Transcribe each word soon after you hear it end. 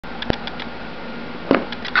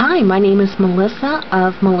Hi, my name is Melissa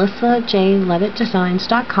of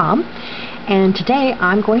melissajlevittdesigns.com, and today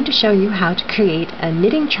I'm going to show you how to create a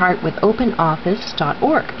knitting chart with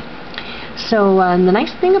OpenOffice.org. So the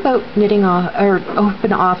nice thing about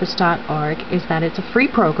OpenOffice.org is that it's a free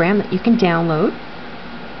program that you can download,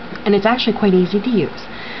 and it's actually quite easy to use.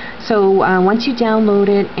 So once you download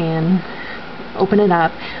it and open it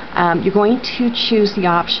up, you're going to choose the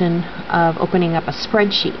option of opening up a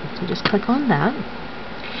spreadsheet. So just click on that.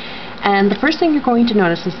 And the first thing you're going to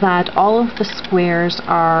notice is that all of the squares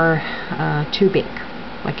are too big,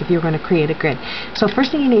 like if you're going to create a grid. So first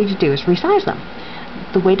thing you need to do is resize them.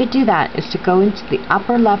 The way to do that is to go into the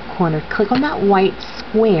upper left corner, click on that white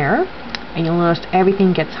square, and you'll notice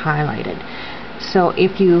everything gets highlighted. So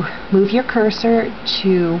if you move your cursor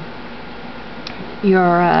to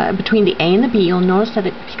your between the A and the B, you'll notice that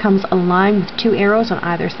it becomes a line with two arrows on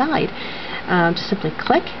either side. Just simply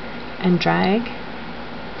click and drag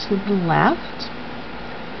to the left.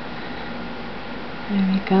 There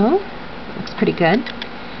we go. Looks pretty good.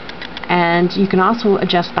 And you can also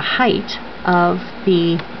adjust the height of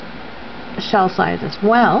the cell size as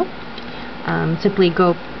well. Simply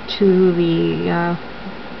go to the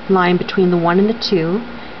line between the 1 and the 2,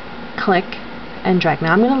 click and drag.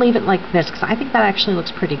 Now I'm going to leave it like this because I think that actually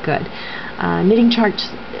looks pretty good. Knitting charts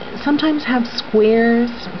sometimes have squares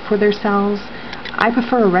for their cells. I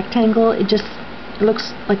prefer a rectangle. It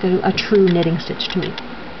looks like a true knitting stitch to me.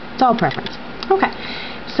 It's all preference. Okay,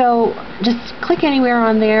 so just click anywhere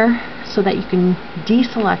on there so that you can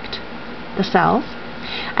deselect the cells,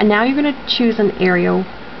 and now you're going to choose an area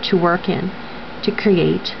to work in to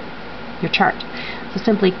create your chart. So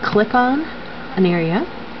simply click on an area,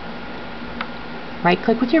 right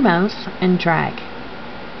click with your mouse and drag,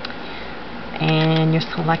 and you're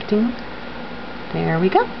selecting. There we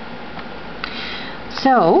go.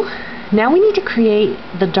 So now we need to create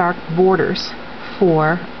the dark borders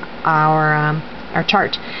for our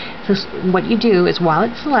chart. So what you do is, while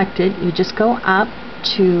it's selected, you just go up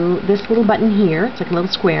to this little button here. It's like a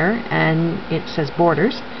little square and it says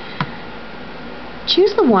borders.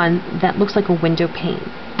 Choose the one that looks like a window pane.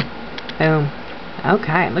 Boom.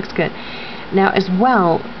 Okay, it looks good. Now as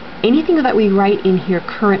well, anything that we write in here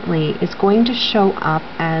currently is going to show up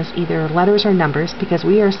as either letters or numbers because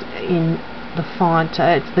we are in the font,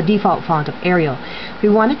 it's the default font of Arial. We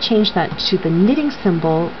want to change that to the knitting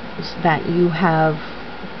symbol that you have,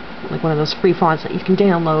 like one of those free fonts that you can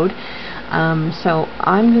download. So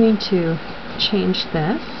I'm going to change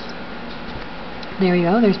this. There we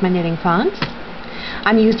go, there's my knitting fonts.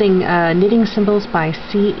 I'm using Knitting Symbols by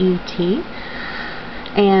CET,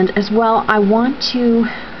 and as well I want to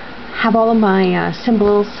have all of my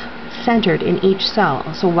symbols centered in each cell.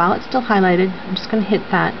 So while it's still highlighted, I'm just going to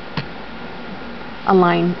hit that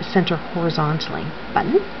Align Center Horizontally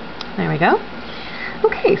button. There we go.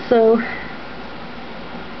 Okay, so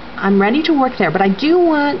I'm ready to work there, but I do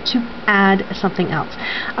want to add something else.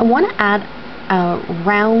 I want to add a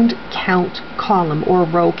round count column or a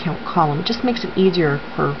row count column. It just makes it easier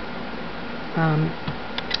for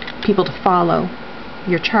people to follow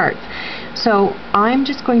your charts. So I'm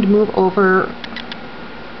just going to move over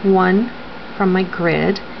 1 from my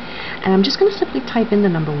grid, and I'm just going to simply type in the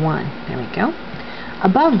number 1. There we go.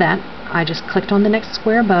 Above that, I just clicked on the next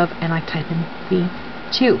square above and I type in the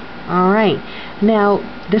 2. Alright, now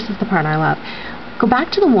this is the part I love. Go back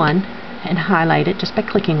to the 1 and highlight it just by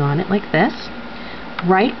clicking on it like this.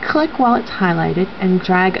 Right click while it's highlighted and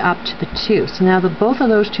drag up to the 2. So now both of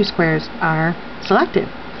those 2 squares are selected.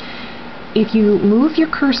 If you move your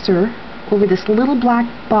cursor over this little black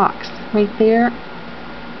box right there,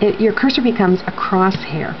 your cursor becomes a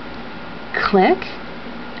crosshair. Click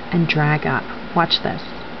and drag up. Watch this.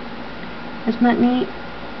 Isn't that neat?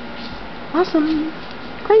 Awesome.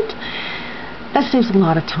 Great. That saves a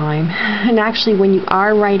lot of time. And actually, when you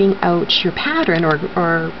are writing out your pattern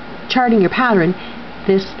or charting your pattern,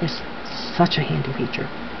 this is such a handy feature.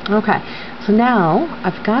 Okay, so now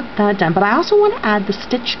I've got that done, but I also want to add the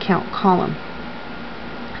stitch count column.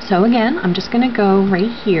 So again, I'm just going to go right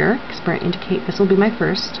here, because we're going to indicate this will be my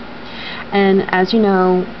first. And as you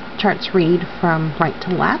know, charts read from right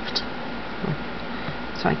to left.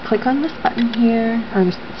 So I click on this button here, or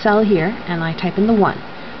this cell here, and I type in the 1.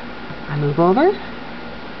 I move over,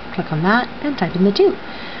 click on that, and type in the 2.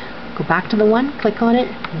 Go back to the 1, click on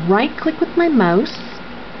it, right click with my mouse,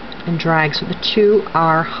 and drag so the 2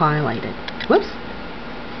 are highlighted. Whoops!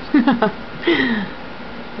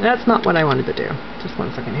 That's not what I wanted to do. Just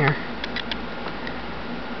 1 second here.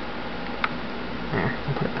 There,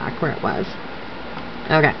 I'll put it back where it was.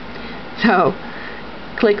 Okay, so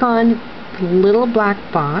click on the little black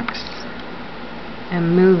box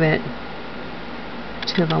and move it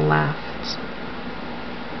to the left.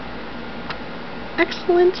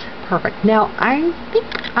 Excellent. Perfect. Now I think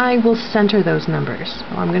I will center those numbers.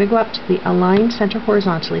 So I'm going to go up to the Align Center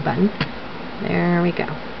Horizontally button. There we go.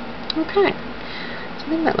 Okay. So I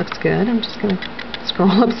think that looks good. I'm just going to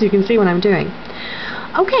scroll up so you can see what I'm doing.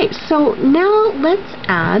 Okay, so now let's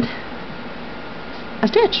add a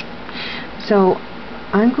stitch. So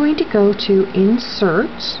I'm going to go to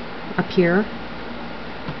Insert up here,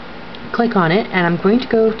 click on it, and I'm going to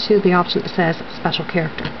go to the option that says Special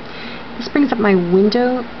Character. This brings up my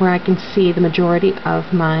window where I can see the majority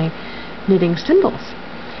of my knitting symbols.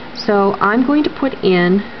 So I'm going to put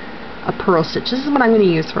in a purl stitch. This is what I'm going to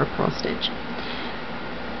use for a purl stitch.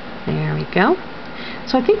 There we go.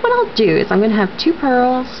 So I think what I'll do is I'm going to have 2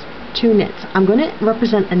 purls, 2 knits. I'm going to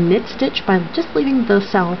represent a knit stitch by just leaving the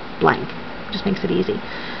cell blank. Just makes it easy.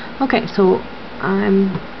 Okay, so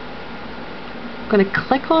I'm going to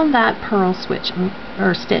click on that purl switch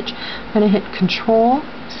or stitch. I'm going to hit Control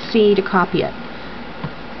C to copy it.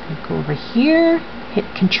 Go over here, hit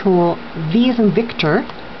Control V as in Victor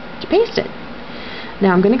to paste it.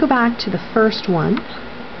 Now I'm going to go back to the first one,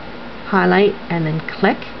 highlight, and then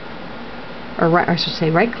click, or I should say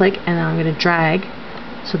right click, and then I'm going to drag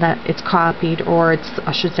so that it's copied, or it's,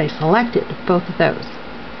 I should say, selected, both of those.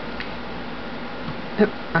 Oh,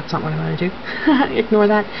 that's not what I want to do. Ignore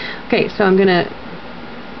that. Okay, so I'm going to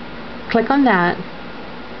click on that,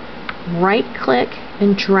 right click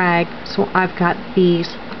and drag, so I've got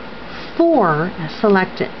these 4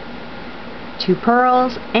 selected. 2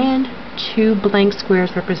 purls and 2 blank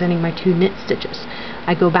squares representing my 2 knit stitches.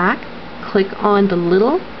 I go back, click on the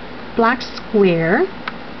little black square,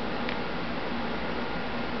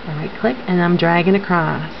 right click, and I'm dragging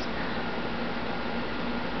across.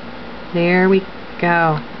 There we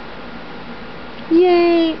go.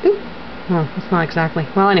 Yay! Oop. Well, it's not exactly.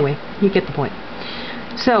 Well, anyway, you get the point.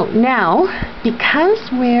 So now, because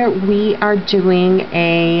we are doing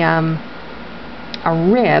a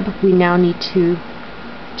rib, we now need to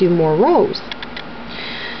do more rows.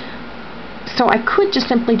 So I could just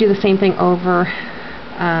simply do the same thing over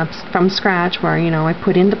from scratch, where, you know, I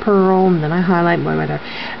put in the purl and then I highlight, whatever.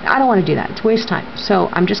 I don't want to do that. It's a waste of time. So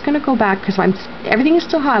I'm just going to go back, because everything is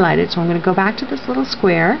still highlighted, so I'm going to go back to this little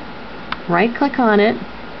square, right click on it.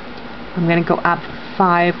 I'm going to go up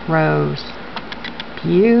 5 rows.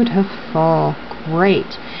 Beautiful.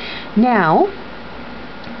 Great. Now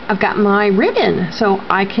I've got my ribbon, so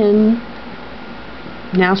I can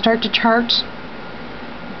now start to chart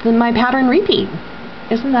my pattern repeat.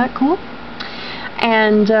 Isn't that cool?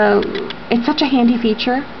 And it's such a handy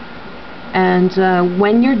feature, and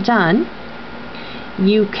when you're done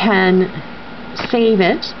you can save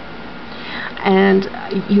it, and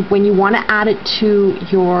when you want to add it to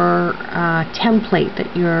your template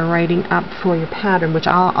that you're writing up for your pattern, which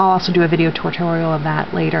I'll also do a video tutorial of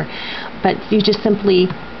that later, but you just simply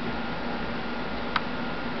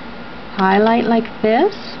highlight like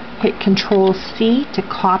this, hit Control C to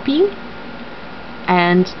copy,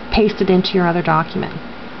 and paste it into your other document.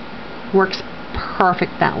 Works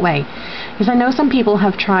perfect that way. Because I know some people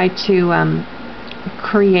have tried to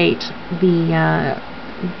create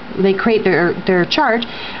they create their chart,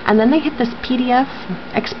 and then they hit this PDF,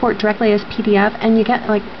 export directly as PDF, and you get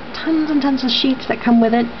like tons and tons of sheets that come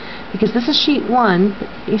with it, because this is sheet 1, but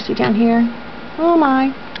you see down here, oh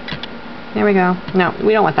my, there we go. No,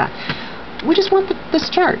 we don't want that. We just want this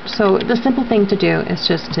chart. So the simple thing to do is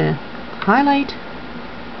just to highlight,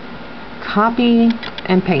 copy,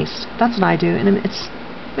 and paste. That's what I do, and it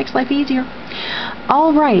makes life easier.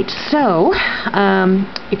 Alright, so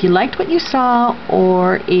if you liked what you saw,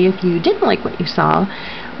 or if you didn't like what you saw,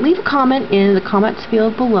 leave a comment in the comments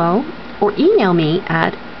field below, or email me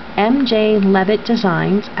at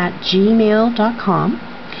mjlevittdesigns@gmail.com.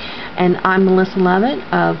 And I'm Melissa Levitt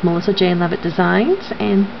of Melissa J. Levitt Designs,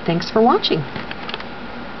 and thanks for watching.